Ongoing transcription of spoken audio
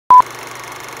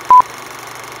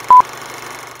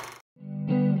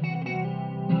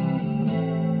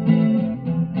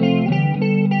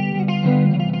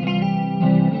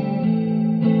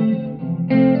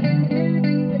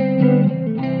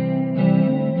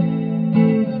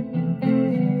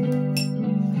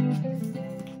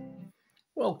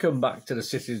welcome back to the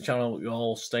Citizen channel. You're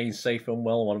all staying safe and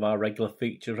well. One of our regular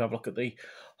features, have a look at the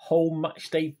home match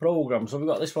day programme. So we've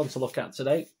got this one to look at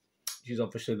today, which is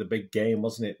obviously the big game,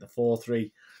 wasn't it? The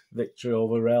 4-3 victory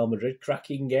over Real Madrid.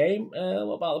 Cracking game.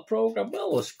 What about the programme?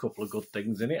 Well, there's a couple of good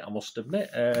things in it, I must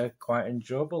admit. Quite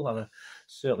enjoyable. And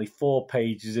certainly 4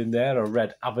 pages in there I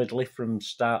read avidly from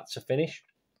start to finish.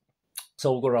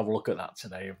 So we're going to have a look at that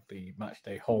today of the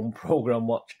Matchday home programme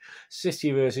watch. City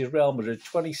versus Real Madrid,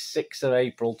 26th of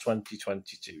April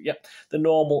 2022. Yep, the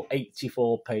normal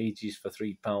 84 pages for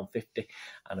 £3.50.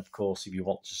 And of course, if you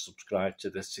want to subscribe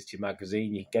to the City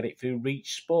magazine, you get it through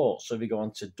Reach Sport. So if you go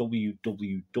on to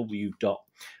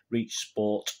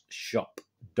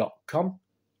www.reachsportshop.com,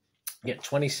 get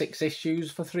 26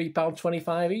 issues for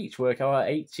 £3.25 each, work out at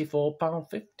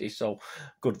 £84.50. So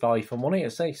good value for money, I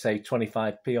say. Save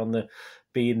 25p on the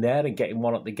being there and getting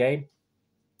one at the game.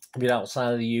 If you're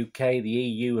outside of the UK, the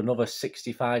EU, another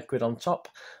 65 quid on top,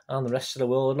 and the rest of the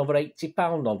world, another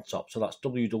 £80 on top. So that's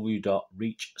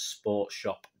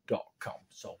www.reachsportshop.com.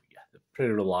 So yeah, they're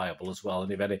pretty reliable as well.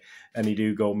 And if any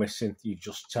do go missing, you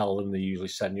just tell them. They usually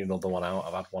send you another one out.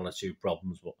 I've had 1 or 2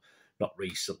 problems, but not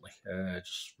recently.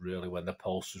 Just really when the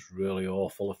post was really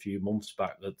awful a few months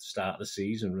back at the start of the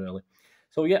season, really.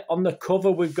 So yeah, on the cover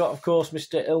we've got, of course,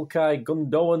 Mr. Ilkay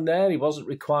Gundogan there. He wasn't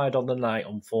required on the night,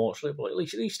 unfortunately, but at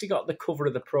least he got the cover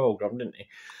of the programme, didn't he?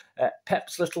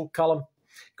 Pep's little column,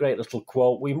 great little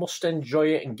quote. We must enjoy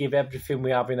it and give everything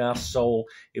we have in our soul.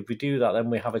 If we do that, then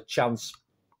we have a chance.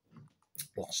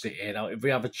 Lost it here now. If we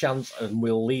have a chance, and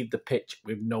we'll leave the pitch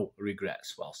with no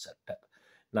regrets. Well said, Pep.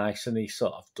 Nice, and he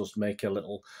sort of does make a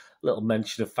little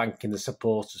mention of thanking the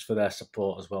supporters for their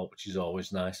support as well, which is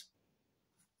always nice.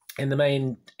 In the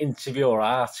main interview or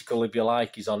article, if you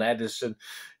like, he's on Ederson,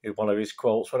 one of his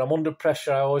quotes. When I'm under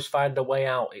pressure, I always find a way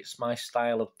out. It's my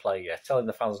style of play. Yeah, telling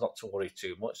the fans not to worry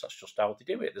too much. That's just how they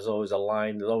do it. There's always a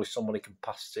line. There's always someone he can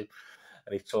pass to.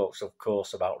 And he talks, of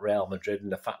course, about Real Madrid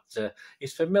and the fact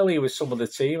he's familiar with some of the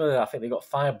team. I think they've got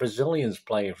 5 Brazilians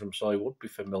playing for him, so he would be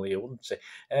familiar, wouldn't he?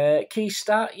 Key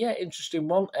stat, yeah, interesting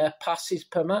one. Passes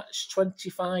per match,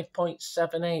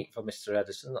 25.78 for Mr.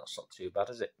 Ederson. That's not too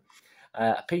bad, is it?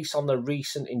 A piece on the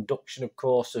recent induction, of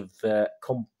course, of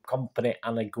Company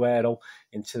and Aguero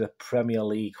into the Premier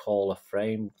League Hall of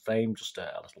Fame. Just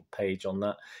a little page on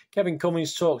that. Kevin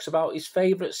Cummins talks about his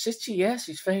favourite city. Yes,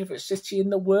 his favourite city in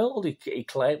the world, he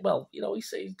claimed. Well, you know,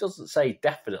 he doesn't say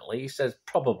definitely. He says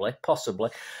probably,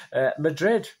 possibly.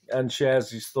 Madrid, and shares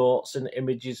his thoughts and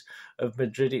images of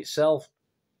Madrid itself.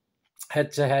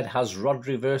 Head-to-head has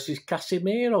Rodri versus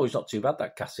Casemiro. He's not too bad,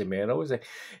 that Casemiro, is he?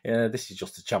 This is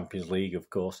just the Champions League, of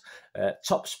course.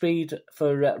 Top speed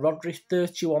for Rodri,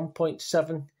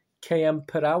 31.7 km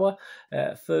per hour.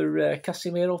 For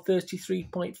Casemiro,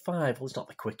 33.5. Well, he's not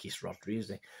the quickest Rodri, is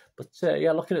he? But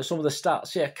yeah, looking at some of the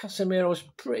stats, yeah, Casemiro's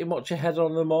pretty much ahead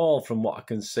on them all from what I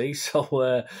can see.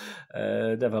 So,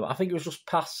 never. I think it was just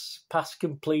pass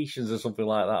completions or something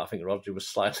like that. I think Rodri was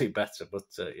slightly better, but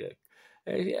yeah.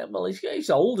 Yeah, well,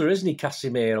 he's older, isn't he,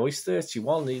 Casemiro? He's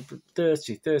 31, he's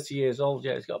 30 years old.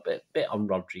 Yeah, he's got a bit on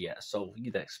Rodri yet, so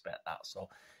you'd expect that. So,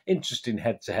 interesting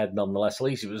head-to-head nonetheless. At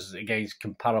least it was against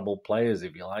comparable players,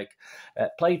 if you like.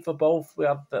 Played for both. We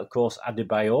have, of course,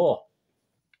 Adebayor.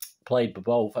 Played for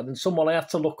both, and someone I have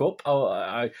to look up.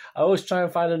 I always try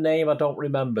and find a name I don't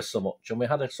remember so much. And we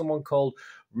had someone called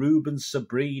Ruben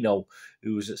Sabrino,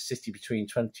 who was at City between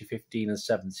 2015 and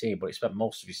 17, but he spent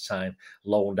most of his time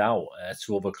loaned out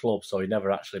to other clubs, so he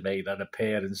never actually made an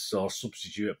appearance or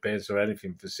substitute appearance or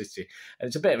anything for City. And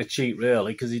it's a bit of a cheat,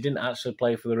 really, because he didn't actually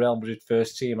play for the Real Madrid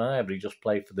first team either. He just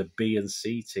played for the B and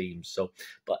C teams. So,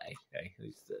 but hey,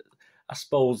 I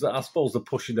suppose they're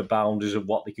pushing the boundaries of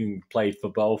what they can play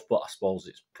for both, but I suppose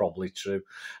it's probably true.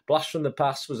 Blast from the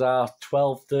Past was our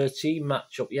 12-13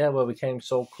 matchup, yeah, where we came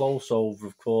so close over,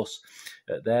 of course,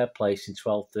 at their place in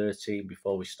 12-13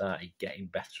 before we started getting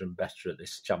better and better at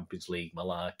this Champions League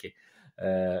malarkey.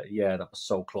 Yeah, that was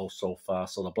so close so far.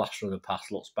 So the Blast from the Past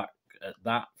looks back at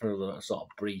that for a sort of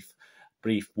brief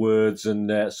words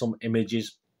and some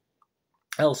images.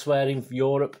 Elsewhere in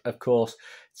Europe, of course,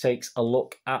 takes a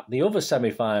look at the other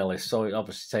semi-finalists. So it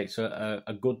obviously takes a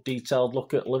good detailed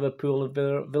look at Liverpool and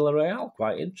Villarreal.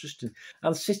 Quite interesting.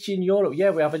 And City in Europe,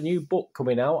 yeah, we have a new book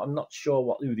coming out. I'm not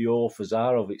sure who the authors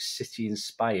are of it. City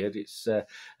inspired. It's a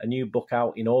new book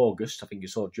out in August. I think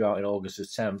it's all due out in August the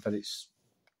 10th, and it's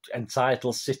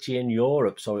entitled City in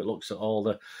Europe. So it looks at all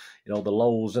the you know, the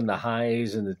lows and the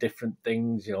highs and the different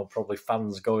things, you know, probably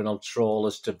fans going on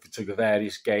trawlers to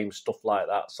various games, stuff like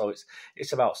that. So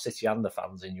it's about City and the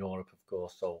fans in Europe, of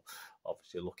course. So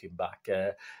obviously looking back,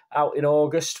 out in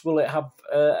August, will it have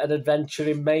an adventure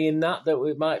in May in that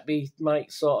we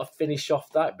might sort of finish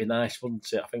off that? It'd be nice,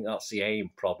 wouldn't it? I think that's the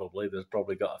aim, probably. There's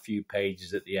probably got a few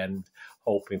pages at the end,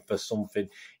 hoping for something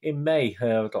in May. I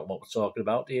don't know what we're talking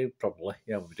about, do you? Probably.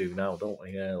 Yeah, we do now, don't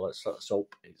we? Let's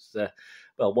hope it's...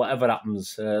 well, whatever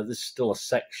happens, there's still a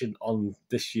section on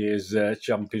this year's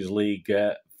Champions League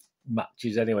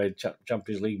matches anyway,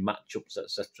 Champions League matchups,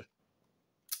 etc.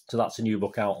 So that's a new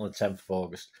book out on the 10th of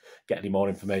August. Get any more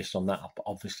information on that, I'll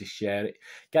obviously share it.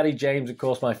 Gary James, of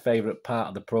course, my favourite part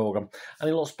of the programme. And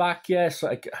he looks back,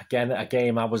 so again, a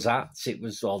game I was at. It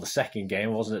was the second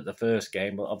game, wasn't it, the first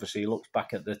game? But obviously he looks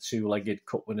back at the two-legged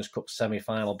Cup Winners' Cup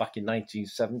semi-final back in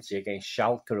 1970 against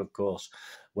Schalke, of course,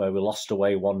 where we lost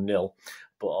away 1-0.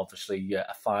 But obviously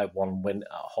a 5-1 win at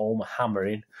home,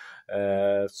 hammering,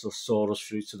 so saw us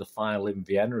through to the final in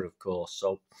Vienna, of course.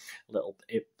 So little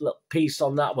piece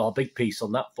on that, well, a big piece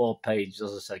on that 4 pages,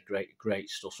 as I said, great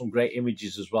stuff. Some great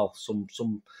images as well. Some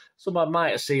I might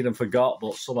have seen and forgot,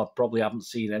 but some I probably haven't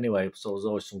seen anyway. So there's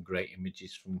always some great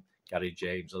images from Gary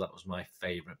James, so that was my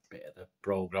favourite bit of the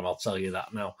programme, I'll tell you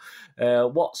that now.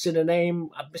 What's in a name?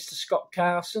 Mr. Scott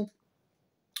Carson.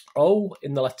 O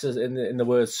in the letters in the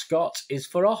word Scott is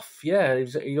for off. Yeah,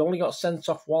 he only got sent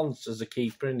off once as a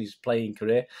keeper in his playing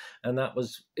career, and that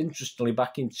was interestingly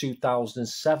back in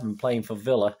 2007 playing for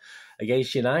Villa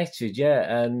against United.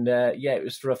 Yeah, and it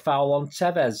was for a foul on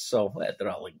Tevez. So there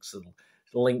are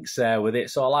links there with it.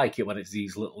 So I like it when it's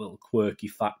these little quirky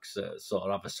facts that sort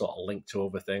of have a sort of link to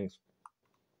other things.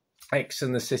 X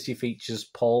and the City features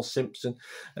Paul Simpson,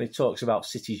 and he talks about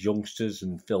City's youngsters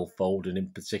and Phil Foden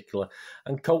in particular,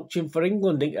 and coaching for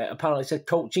England. Apparently said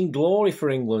coaching glory for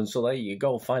England, so there you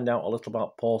go, find out a little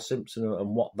about Paul Simpson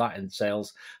and what that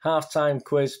entails. Half-time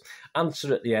quiz,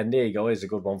 answer at the end. Here you go, here's a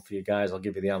good one for you guys. I'll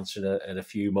give you the answer in a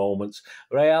few moments.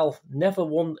 Real never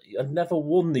won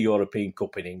the European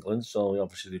Cup in England, so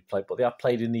obviously they played, but they have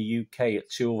played in the UK at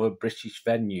 2 other British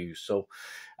venues, so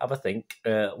have a think.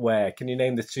 Where can you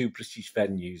name the 2 British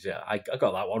venues? Yeah, I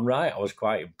got that one right. I was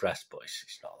quite impressed, but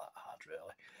it's not that hard,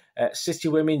 really. City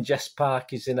women, Jess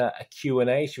Park is in a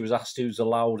Q&A. She was asked who's the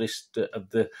loudest of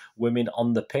the women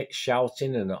on the pitch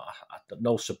shouting, and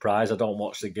no surprise, I don't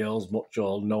watch the girls much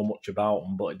or know much about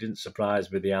them, but it didn't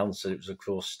surprise me, the answer. It was, of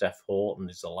course, Steph Horton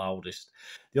is the loudest.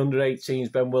 The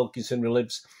under-18s, Ben Wilkinson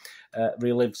relives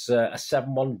a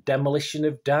 7-1 demolition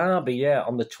of Derby,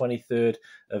 on the 23rd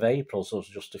of April, so it was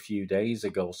just a few days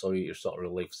ago, so he sort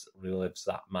of relives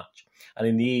that match. And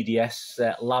in the EDS,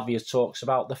 Lavia talks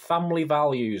about the family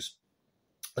values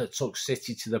that took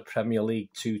City to the Premier League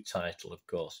 2 title, of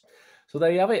course. So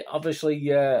there you have it. Obviously,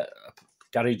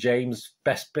 Gary James,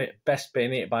 best bit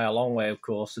in it by a long way, of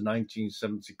course, the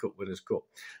 1970 Cup Winners' Cup.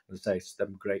 As I say, it's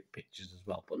them great pictures as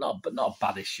well, but not a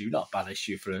bad issue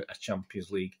for a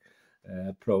Champions League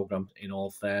programme, in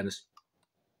all fairness.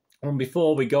 And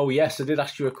before we go, yes, I did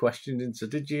ask you a question, didn't I?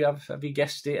 Have you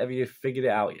guessed it? Have you figured it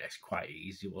out? Yeah, it's quite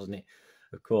easy, wasn't it?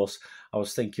 Of course, I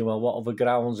was thinking, well, what other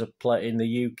grounds are played in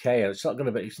the UK? It's not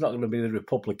going to be the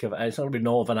Republic of. It's not going to be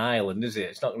Northern Ireland, is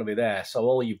it? It's not going to be there. So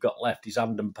all you've got left is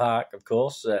Hampden Park, of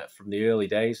course, from the early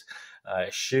days. I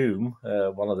assume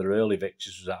one of their early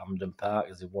victories was at Hampden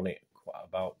Park, as they won it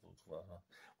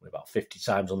about 50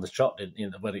 times on the trot, didn't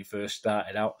you, when it first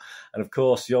started out. And of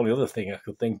course, the only other thing I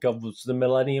could think of was the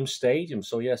Millennium Stadium.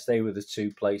 So yes, they were the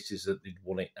 2 places that they'd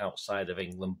won it outside of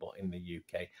England, but in the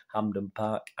UK, Hampden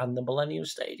Park and the Millennium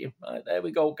Stadium. Right, there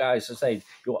we go, guys. As I say, if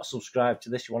you want to subscribe to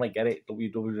this, you want to get it,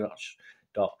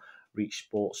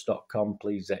 www.reachsports.com.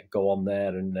 Please go on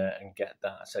there and get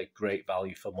that. I say great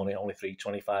value for money, only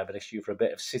 $3.25 an issue for a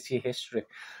bit of City history.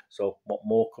 So what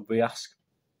more could we ask?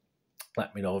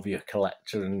 Let me know if you're a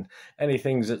collector and any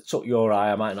things that took your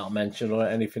eye I might not mention, or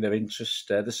anything of interest.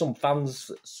 There's some fans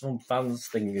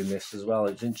thing in this as well.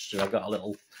 It's interesting. I got a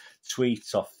little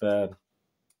tweet off.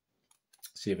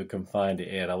 See if I can find it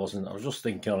here. I was just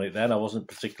thinking on it then. I wasn't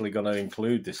particularly going to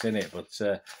include this in it, but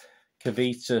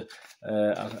Kavita,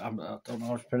 I don't know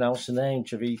how to pronounce the name.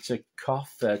 Kavita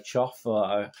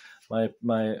Choff. My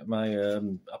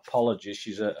apologies.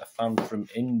 She's a fan from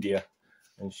India.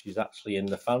 And she's actually in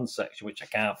the fan section, which I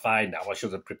can't find now. I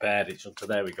should have prepared it. So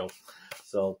there we go.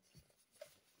 So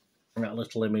that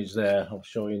little image there, I'll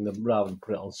show you rather than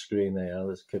put it on screen there.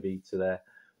 There's Kavita there.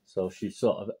 So she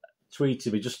sort of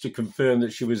tweeted me just to confirm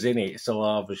that she was in it. So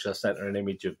obviously I sent her an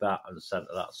image of that and sent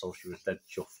her that. So she was dead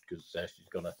chuffed because she's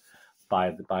going to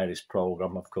buy this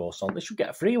programme, of course, on. They should get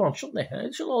a free one, shouldn't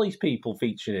they? Should all these people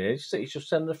featuring it? He should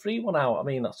send a free one out. I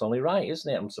mean, that's only right,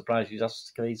 isn't it? I'm surprised he's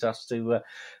asked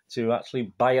to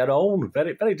actually buy her own.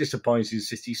 Very, very disappointing,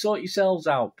 City. Sort yourselves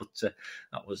out. But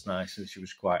that was nice, and she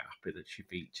was quite happy that she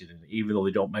featured in it, even though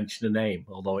they don't mention her name,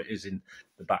 although it is in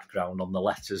the background on the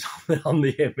letters on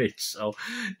the image. So,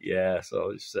 yeah,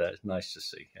 so it's nice to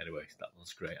see. Anyway, that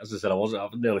was great. As I said, I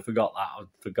nearly forgot that. I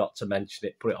forgot to mention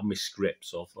it, put it on my script,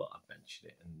 so I thought I'd mention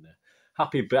it. And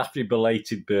happy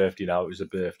belated birthday now. It was a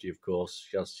birthday, of course.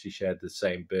 She shared the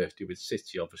same birthday with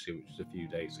City, obviously, which was a few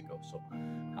days ago. So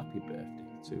happy birthday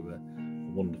to a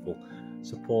wonderful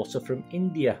supporter from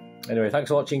India. Anyway, thanks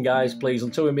for watching, guys. Please,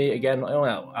 until we meet again, I only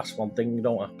ask one thing,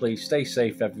 don't I? Please stay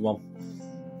safe, everyone.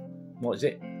 What is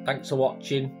it? Thanks for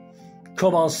watching.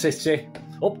 Come on, City.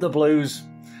 Up the Blues.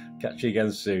 Catch you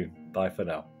again soon. Bye for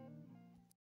now.